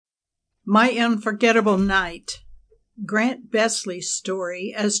My Unforgettable Night, Grant Besley's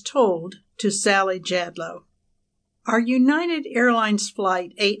story as told to Sally Jadlow. Our United Airlines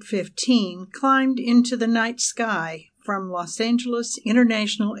Flight 815 climbed into the night sky from Los Angeles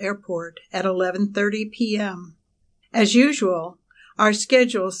International Airport at 11:30 p.m. As usual, our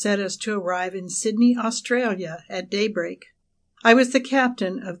schedule set us to arrive in Sydney, Australia at daybreak. I was the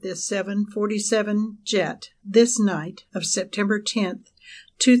captain of this 747 jet this night of September 10th,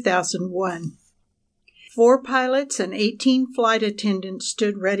 2001. 4 pilots and 18 flight attendants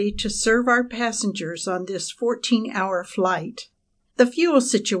stood ready to serve our passengers on this 14-hour flight. The fuel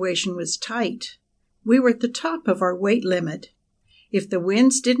situation was tight. We were at the top of our weight limit. If the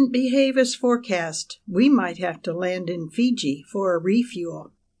winds didn't behave as forecast, we might have to land in Fiji for a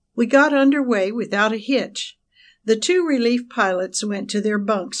refuel. We got underway without a hitch. The 2 relief pilots went to their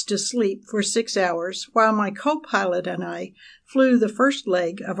bunks to sleep for 6 hours, while my co-pilot and I flew the first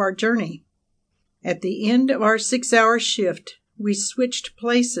leg of our journey. At the end of our 6-hour shift, we switched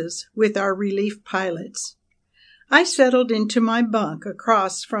places with our relief pilots. I settled into my bunk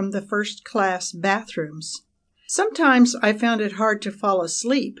across from the first-class bathrooms. Sometimes I found it hard to fall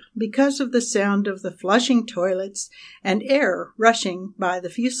asleep because of the sound of the flushing toilets and air rushing by the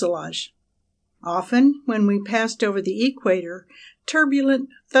fuselage. Often, when we passed over the equator, turbulent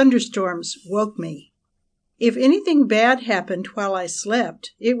thunderstorms woke me. If anything bad happened while I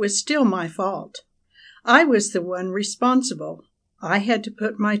slept, it was still my fault. I was the one responsible. I had to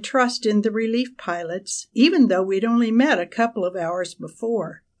put my trust in the relief pilots, even though we'd only met a couple of hours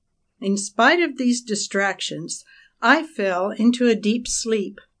before. In spite of these distractions, I fell into a deep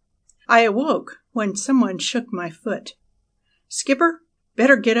sleep. I awoke when someone shook my foot. "Skipper,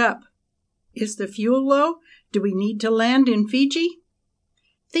 better get up. Is the fuel low? Do we need to land in Fiji?"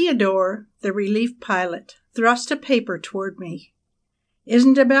 Theodore, the relief pilot, thrust a paper toward me.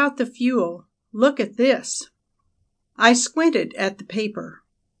 "Isn't about the fuel. Look at this." I squinted at the paper.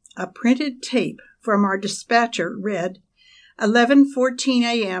 A printed tape from our dispatcher read, 11:14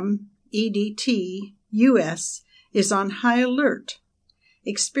 a.m. EDT, U.S. is on high alert.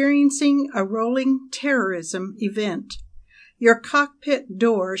 Experiencing a rolling terrorism event. Your cockpit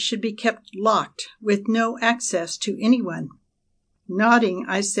door should be kept locked with no access to anyone. Nodding,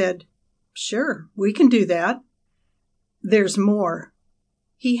 I said, "Sure, we can do that." "There's more."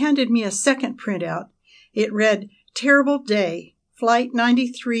 He handed me a second printout. It read, "Terrible day. Flight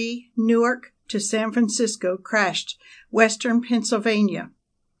 93, Newark to San Francisco crashed, Western Pennsylvania.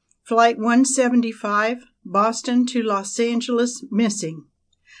 Flight 175, Boston to Los Angeles missing.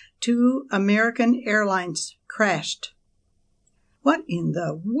 2 American Airlines crashed." What in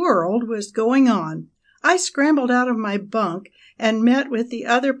the world was going on? I scrambled out of my bunk and met with the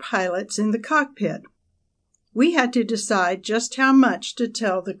other pilots in the cockpit. We had to decide just how much to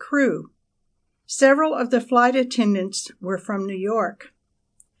tell the crew. Several of the flight attendants were from New York.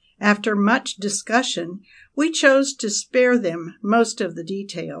 After much discussion, we chose to spare them most of the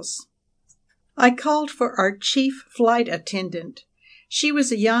details. I called for our chief flight attendant. She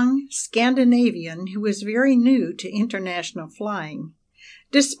was a young Scandinavian who was very new to international flying.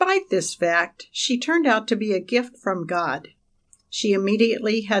 Despite this fact, she turned out to be a gift from God. She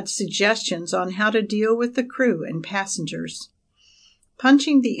immediately had suggestions on how to deal with the crew and passengers.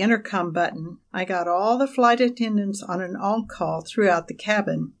 Punching the intercom button, I got all the flight attendants on an on-call throughout the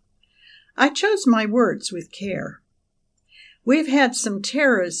cabin. I chose my words with care. "We've had some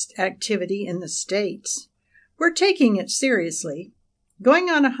terrorist activity in the States. We're taking it seriously.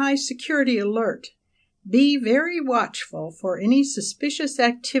 Going on a high security alert. Be very watchful for any suspicious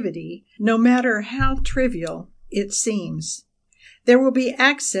activity, no matter how trivial it seems. There will be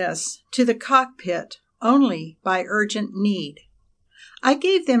access to the cockpit only by urgent need." I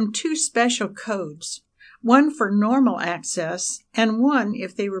gave them 2 special codes, one for normal access and one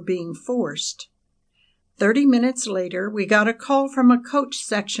if they were being forced. 30 minutes later, we got a call from a coach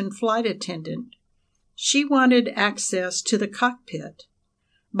section flight attendant. She wanted access to the cockpit.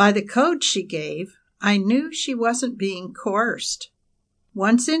 By the code she gave, I knew she wasn't being coerced.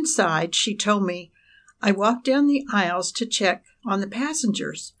 Once inside, she told me, "I walked down the aisles to check on the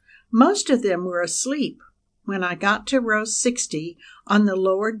passengers. Most of them were asleep. When I got to row 60 on the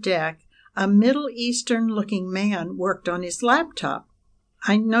lower deck, a Middle Eastern-looking man worked on his laptop.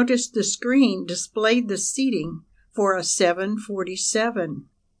 I noticed the screen displayed the seating for a 747.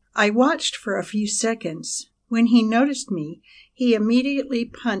 I watched for a few seconds. When he noticed me, he immediately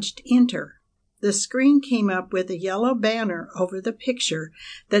punched enter. The screen came up with a yellow banner over the picture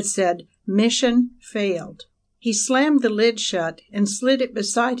that said, 'Mission failed.' He slammed the lid shut and slid it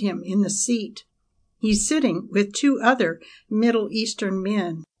beside him in the seat. He's sitting with 2 other Middle Eastern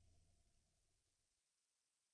men.